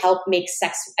really help make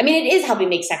sex. I mean, it is helping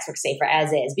make sex work safer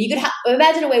as is, but you could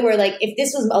imagine a way where like if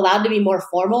this was allowed to be more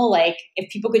formal, like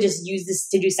if people could just use this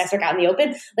to do sex work out in the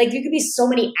open, like there could be so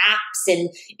many apps and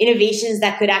innovations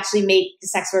that could actually make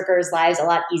sex workers' lives a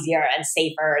lot easier and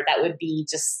safer. That would be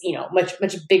just, much,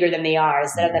 much bigger than they are,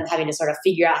 instead of them having to sort of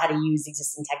figure out how to use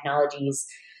existing technologies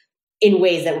in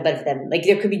ways that will benefit them. Like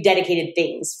there could be dedicated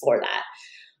things for that.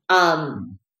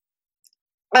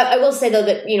 I will say though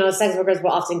that, sex workers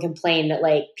will often complain that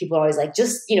like people are always like,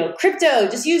 just, crypto,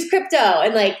 just use crypto.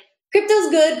 And like, crypto's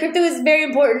good. Crypto is very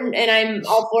important and I'm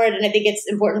all for it. And I think it's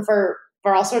important for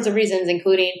all sorts of reasons,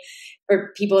 including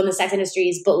for people in the sex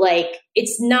industries. But like,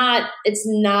 it's not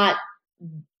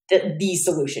the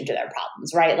solution to their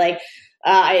problems, right? Like,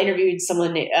 I interviewed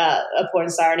someone, a porn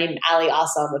star named Ali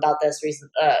Awesome about this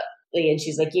recently. And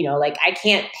she's like, I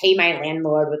can't pay my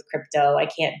landlord with crypto. I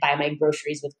can't buy my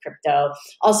groceries with crypto.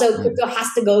 Also, crypto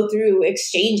has to go through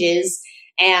exchanges,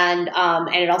 and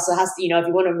it also has to, if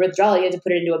you want to withdraw, you have to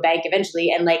put it into a bank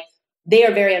eventually. And like, they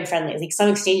are very unfriendly. Like some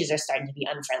exchanges are starting to be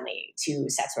unfriendly to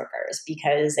sex workers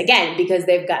because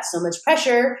they've got so much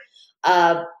pressure.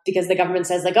 Because the government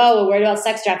says like, oh, we're worried about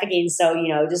sex trafficking. So,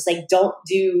 just like don't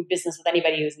do business with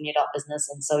anybody who's in the adult business.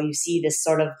 And so you see this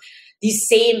sort of these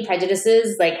same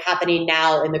prejudices like happening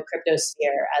now in the crypto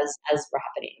sphere as were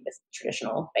happening with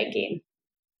traditional banking.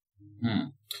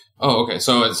 Oh, okay.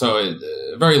 So it,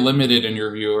 very limited in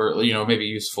your view, or maybe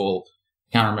useful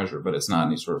countermeasure, but it's not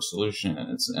any sort of solution,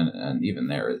 and and even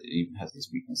there, it even has these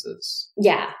weaknesses.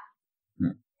 Yeah.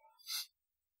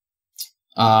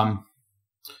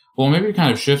 Well, maybe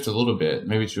kind of shift a little bit,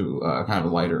 maybe to kind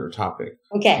of a lighter topic.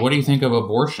 Okay. What do you think of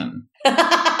abortion?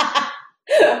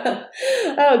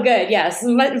 Oh, good. Yes.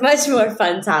 Much more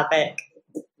fun topic.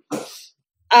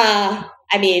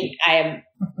 I mean, I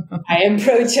am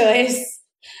pro-choice.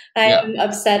 I am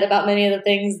upset about many of the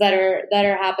things that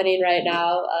are happening right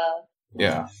now.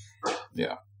 Yeah.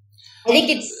 I think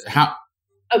it's how.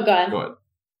 Oh, go ahead. Go ahead.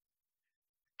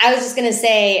 I was just going to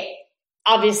say,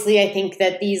 obviously, I think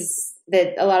that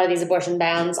a lot of these abortion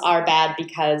bans are bad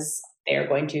because they're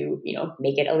going to,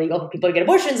 make it illegal for people to get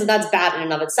abortions, and that's bad in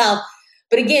and of itself.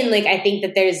 But again, like I think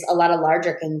that there's a lot of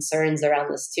larger concerns around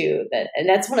this too. And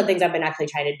that's one of the things I've been actually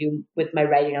trying to do with my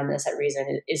writing on this at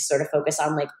Reason is sort of focus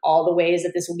on like all the ways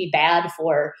that this will be bad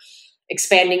for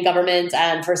expanding government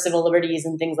and for civil liberties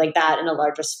and things like that in a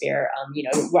larger sphere.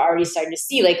 We're already starting to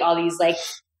see like all these like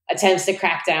attempts to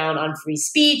crack down on free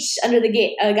speech under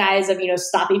the guise of,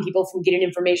 stopping people from getting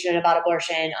information about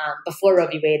abortion. Before Roe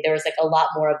v. Wade, there was like a lot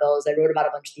more of those. I wrote about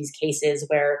a bunch of these cases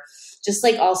where just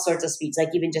like all sorts of speech, like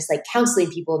even just like counseling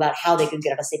people about how they could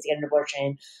get up a state to get an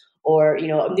abortion, or,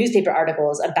 newspaper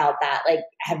articles about that, like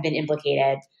have been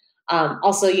implicated.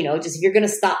 Also, just if you're going to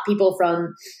stop people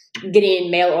from getting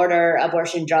mail order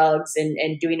abortion drugs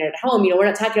and doing it at home, we're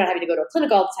not talking about having to go to a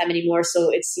clinic all the time anymore. So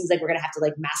it seems like we're going to have to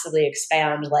like massively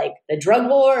expand like the drug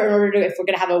war in order to, if we're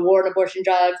going to have a war on abortion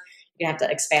drugs, we're going to have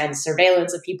to expand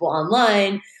surveillance of people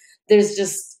online. There's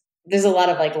a lot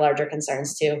of like larger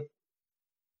concerns too.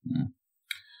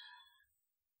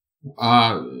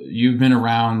 You've been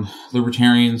around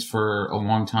libertarians for a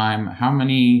long time. How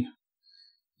many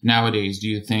nowadays do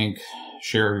you think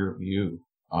share your view,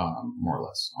 more or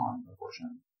less, on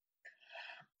abortion?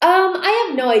 I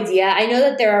have no idea. I know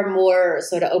that there are more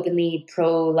sort of openly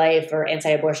pro-life or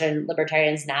anti-abortion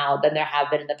libertarians now than there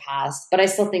have been in the past, but I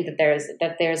still think that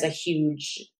there's a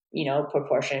huge,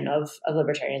 proportion of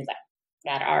libertarians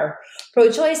that are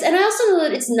pro-choice. And I also know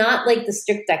that it's not like the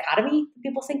strict dichotomy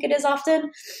people think it is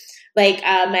often. Like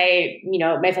my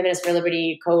Feminists for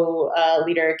Liberty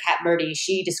co-leader, Kat Murdy,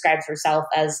 she describes herself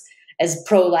as as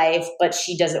pro-life, but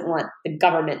she doesn't want the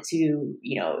government to,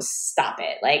 you know, stop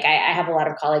it. Like I have a lot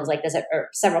of colleagues like this, or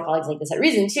several colleagues like this at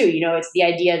Reason too. You know, it's the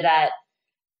idea that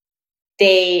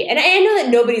and I know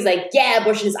that nobody's like, yeah,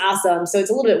 abortion is awesome. So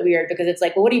it's a little bit weird because it's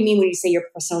like, well, what do you mean when you say you're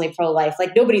personally pro-life?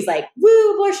 Like nobody's like,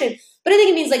 woo, abortion. But I think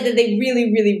it means like that they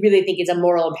really, really, really think it's a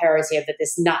moral imperative that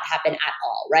this not happen at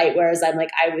all, right? Whereas I'm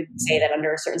like, I would say that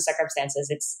under certain circumstances,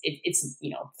 it's you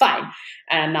know, fine.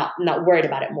 And I'm not worried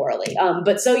about it morally.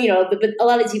 But so, you know, but a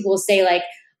lot of people will say like,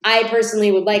 I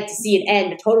personally would like to see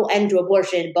a total end to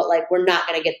abortion, but like we're not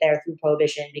going to get there through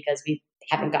prohibition because we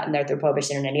haven't gotten there through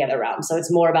prohibition in any other realm. So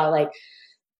it's more about like,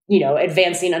 you know,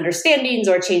 advancing understandings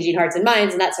or changing hearts and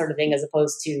minds and that sort of thing as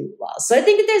opposed to laws. So I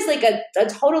think that there's like a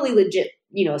totally legit,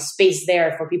 you know, space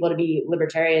there for people to be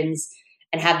libertarians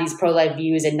and have these pro-life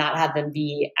views and not have them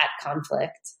be at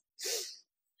conflict.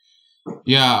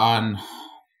 Yeah, on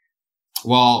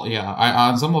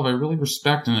some level, I really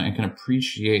respect and can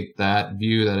appreciate that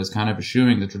view that is kind of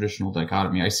eschewing the traditional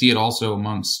dichotomy. I see it also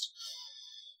amongst,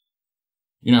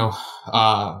 you know,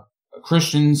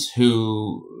 Christians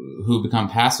who become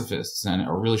pacifists and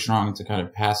are really strong into kind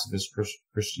of pacifist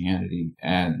Christianity,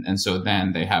 and so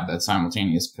then they have that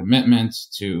simultaneous commitment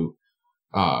to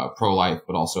pro-life,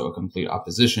 but also a complete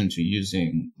opposition to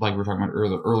using, like we were talking about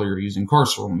earlier, using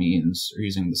carceral means or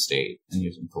using the state and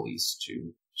using police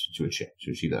to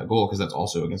achieve that goal, because that's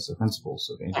also against the principles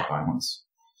of anti-violence.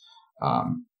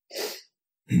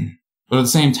 But at the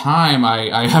same time,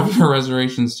 I have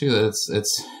reservations too that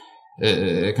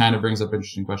it kind of brings up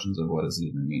interesting questions of what does it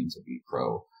even mean to be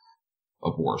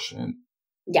pro-abortion?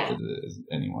 Yeah. Is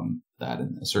anyone that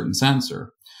in a certain sense?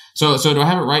 Or so do I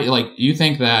have it right? Like, you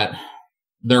think that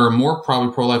there are more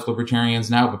probably pro-life libertarians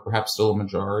now, but perhaps still a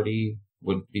majority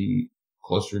would be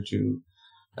closer to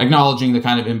acknowledging the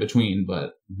kind of in-between,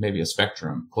 but maybe a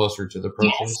spectrum closer to the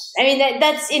pro-choice? Yes. I mean,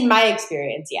 that's in my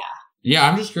experience, yeah. Yeah,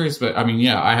 I'm just curious, but I mean,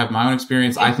 yeah, I have my own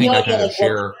experience. I think I kind of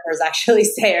share... What actually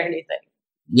say or anything.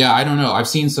 Yeah, I don't know. I've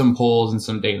seen some polls and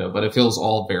some data, but it feels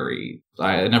all very...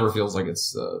 it never feels like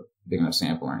it's a big enough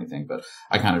sample or anything, but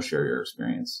I kind of share your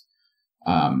experience.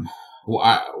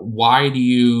 Why do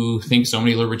you think so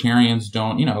many libertarians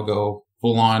don't, you know, go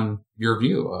full on your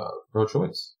view,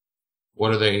 pro-choice?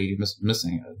 What are they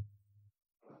missing?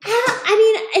 I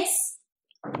mean, it's,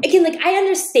 again, like, I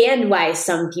understand why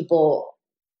some people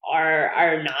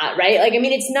are not, right? Like, I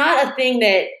mean, it's not a thing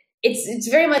that it's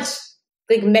very much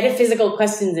like metaphysical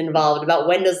questions involved about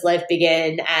when does life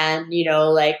begin, and, you know,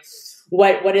 like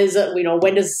what is, you know,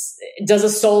 when does a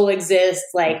soul exist?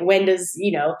 Like, when does,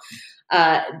 you know,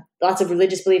 lots of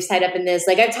religious beliefs tied up in this.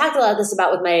 Like, I've talked a lot of this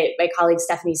about with my colleague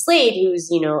Stephanie Slade, who's,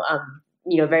 you know,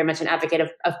 very much an advocate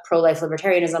of pro-life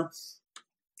libertarianism.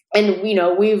 And, you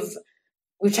know, we've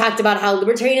talked about how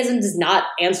libertarianism does not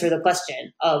answer the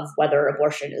question of whether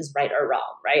abortion is right or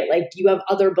wrong, right? Like, you have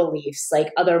other beliefs,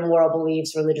 like other moral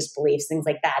beliefs, religious beliefs, things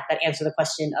like that answer the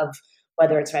question of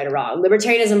whether it's right or wrong.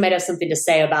 Libertarianism might have something to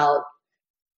say about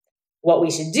what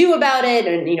we should do about it,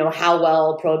 and, you know, how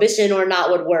well prohibition or not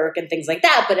would work and things like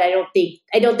that. But I don't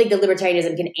think that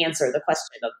libertarianism can answer the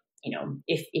question of, you know,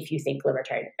 if you think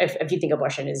if you think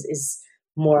abortion is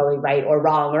morally right or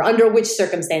wrong, or under which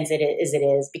circumstance it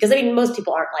is. Because, I mean, most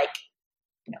people aren't like,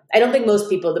 you know, I don't think most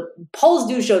people, the polls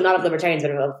do show, not of libertarians,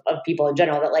 but of people in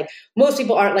general, that like most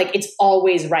people aren't like, it's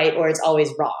always right or it's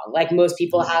always wrong. Like, most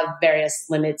people have various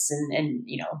limits and,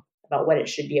 you know, about what it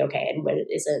should be okay and what it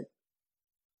isn't.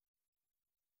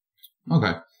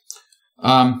 Okay.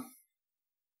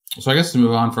 So I guess to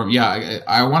move on from,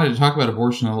 I wanted to talk about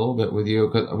abortion a little bit with you,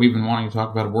 because we've been wanting to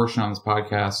talk about abortion on this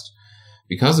podcast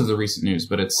because of the recent news,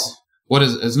 but it's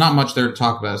not much there to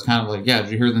talk about. It's kind of like, did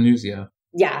you hear the news yet?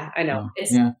 Yeah, I know.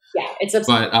 It's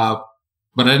upsetting.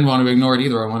 But I didn't want to ignore it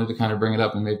either. I wanted to kind of bring it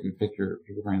up and maybe pick your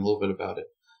brain a little bit about it.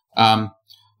 Well,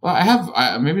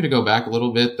 I maybe to go back a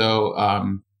little bit though,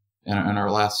 in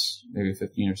our last maybe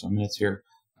 15 or so minutes here,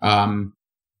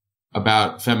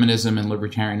 about feminism and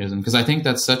libertarianism, because I think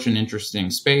that's such an interesting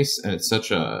space, and it's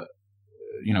such a,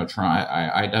 you know,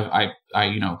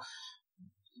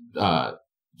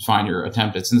 find your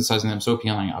attempt at synthesizing them so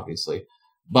appealing, obviously.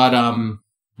 But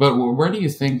where do you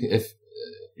think, if,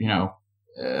 you know,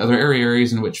 are there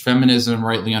areas in which feminism,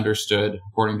 rightly understood,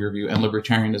 according to your view, and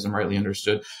libertarianism, rightly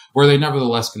understood, where they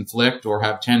nevertheless conflict or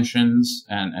have tensions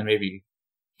and maybe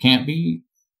can't be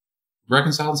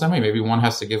reconciled in some way? Maybe one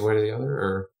has to give way to the other,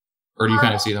 or do you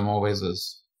kind of see them always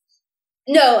as...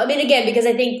 No, I mean, again, because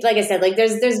I think, like I said, like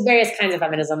there's various kinds of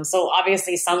feminism. So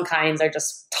obviously some kinds are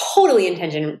just totally in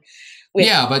tension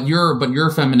Yeah, but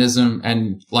your feminism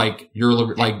and like your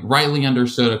like rightly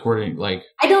understood according like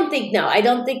I don't think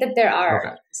that there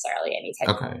are necessarily any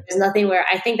type. There's nothing where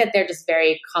I think that they're just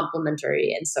very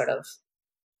complementary and sort of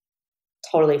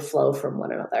totally flow from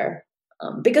one another.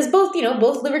 Because both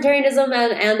libertarianism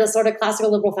and the sort of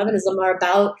classical liberal feminism are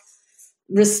about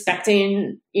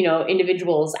respecting,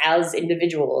 individuals as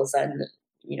individuals and,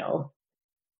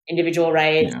 individual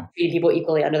rights, treating people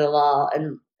equally under the law.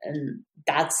 And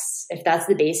if that's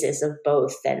the basis of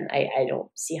both, then I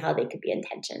don't see how they could be in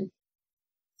tension.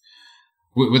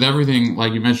 With everything,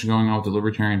 like you mentioned, going on with the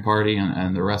Libertarian Party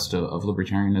and the rest of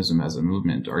libertarianism as a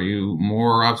movement, are you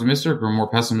more optimistic or more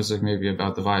pessimistic maybe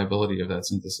about the viability of that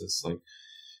synthesis, like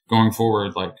going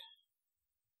forward? Like,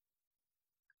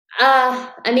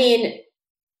 I mean,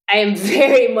 I am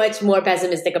very much more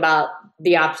pessimistic about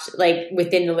the option, like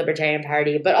within the Libertarian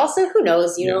Party, but also who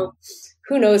knows,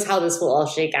 who knows how this will all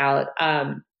shake out.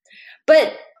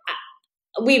 But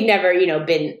we've never,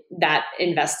 been that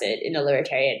invested in the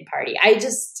Libertarian Party. I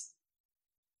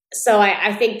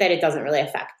think that it doesn't really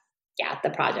affect, the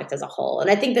project as a whole. And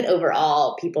I think that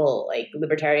overall people like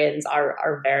libertarians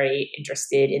are very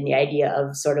interested in the idea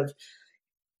of sort of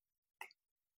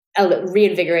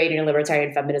reinvigorating a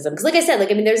libertarian feminism. Because like I said,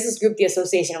 there's this group, the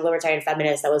Association of Libertarian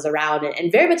Feminists, that was around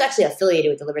and very much actually affiliated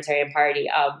with the Libertarian Party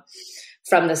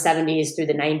from the 70s through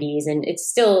the 90s. And it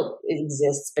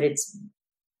exists, but it's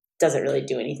doesn't really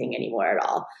do anything anymore at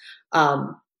all.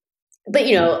 But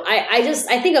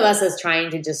I think of us as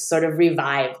trying to just sort of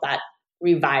revive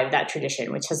that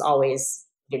tradition, which has always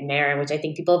been there and which I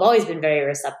think people have always been very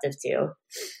receptive to.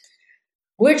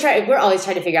 We're always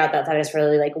trying to figure out that feminist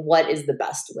really, like, what is the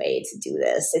best way to do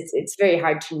this? It's very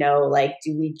hard to know, like,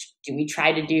 do we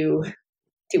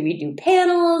do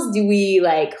panels? Do we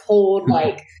like hold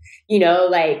like,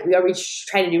 are we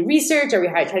trying to do research? Are we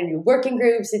trying to do working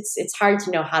groups? It's hard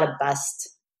to know how to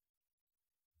best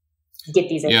get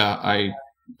these. Yeah, I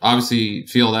obviously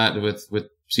feel that with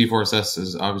C4SS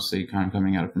is obviously kind of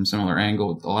coming at it from a similar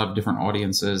angle with a lot of different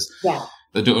audiences. Yeah.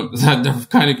 That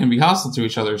kind of can be hostile to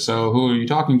each other. So who are you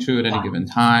talking to at any given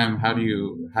time? How do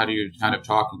you kind of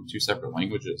talk in two separate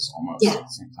languages almost at the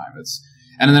same time?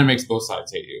 And then it makes both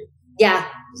sides hate you. Yeah.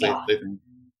 They think.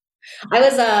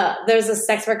 There's a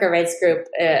sex worker rights group.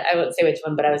 I won't say which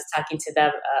one, but I was talking to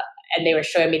them and they were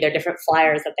showing me their different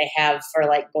flyers that they have for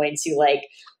like going to like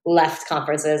left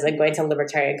conferences and going to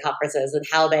libertarian conferences and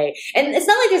and it's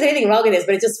not like there's anything wrong with this,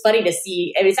 but it's just funny to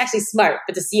see. I mean, it's actually smart,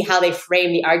 but to see how they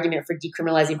frame the argument for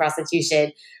decriminalizing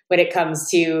prostitution when it comes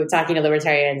to talking to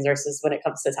libertarians versus when it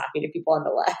comes to talking to people on the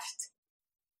left.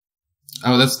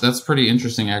 Oh, that's pretty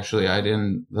interesting, actually.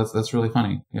 That's really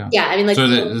funny. Yeah. Yeah. I mean, like,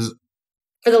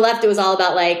 for the left, it was all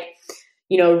about like,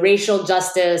 racial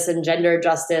justice and gender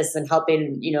justice and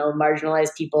helping,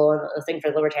 marginalized people. And the thing for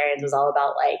libertarians was all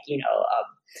about like,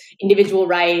 individual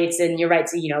rights and your right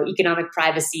to, economic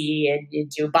privacy and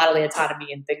bodily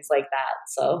autonomy and things like that.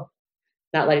 So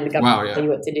not letting the government tell you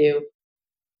what to do.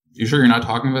 You sure you're not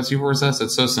talking about C4SS?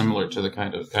 It's so similar to the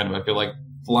kind of I feel like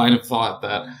line of thought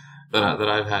that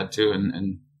I've had too.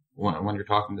 And when you're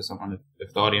talking to someone,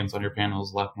 if the audience on your panel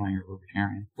is left wing or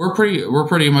libertarian, we're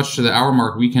pretty much to the hour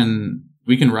mark. We can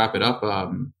wrap it up.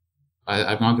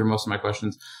 I've gone through most of my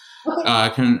questions.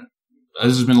 Okay.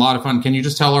 This has been a lot of fun. Can you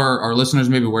just tell our listeners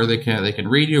maybe where they can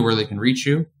read you, where they can reach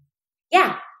you?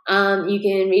 Yeah. You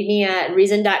can read me at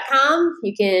reason.com.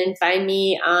 You can find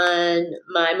me on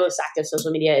my most active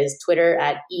social media is Twitter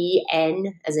at EN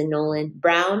as in Nolan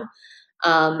Brown.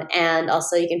 And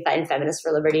also you can find Feminists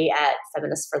for Liberty at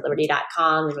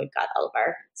feministsforliberty.com. And we've got all of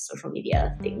our social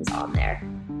media things on there.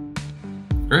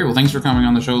 Great. Well, thanks for coming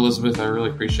on the show, Elizabeth. I really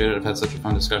appreciate it. I've had such a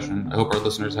fun discussion. I hope our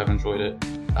listeners have enjoyed it.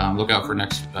 Look out for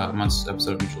next month's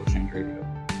episode of Mutual Exchange Radio.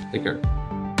 Take care.